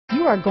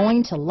you are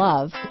going to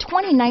love the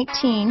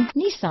 2019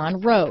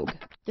 Nissan Rogue.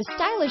 The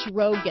stylish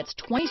Rogue gets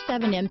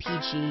 27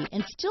 mpg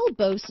and still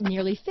boasts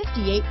nearly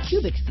 58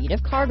 cubic feet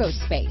of cargo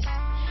space.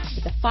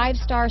 With a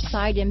 5-star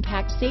side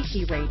impact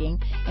safety rating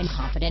and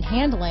confident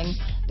handling,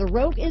 the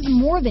Rogue is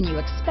more than you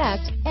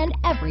expect and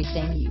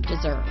everything you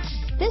deserve.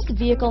 This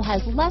vehicle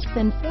has less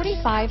than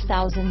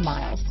 45,000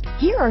 miles.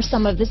 Here are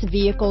some of this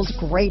vehicle's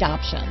great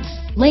options: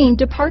 lane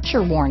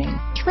departure warning,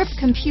 trip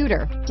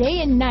computer,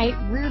 day and night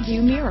rear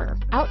view mirror,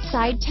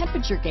 outside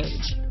temperature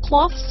gauge,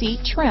 cloth seat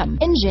trim,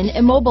 engine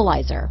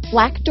immobilizer,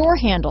 black door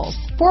handles,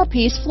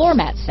 4-piece floor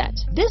mat set.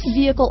 This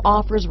vehicle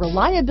offers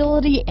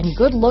reliability and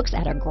good looks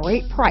at a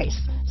great price.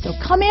 So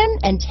come in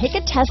and take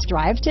a test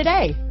drive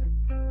today.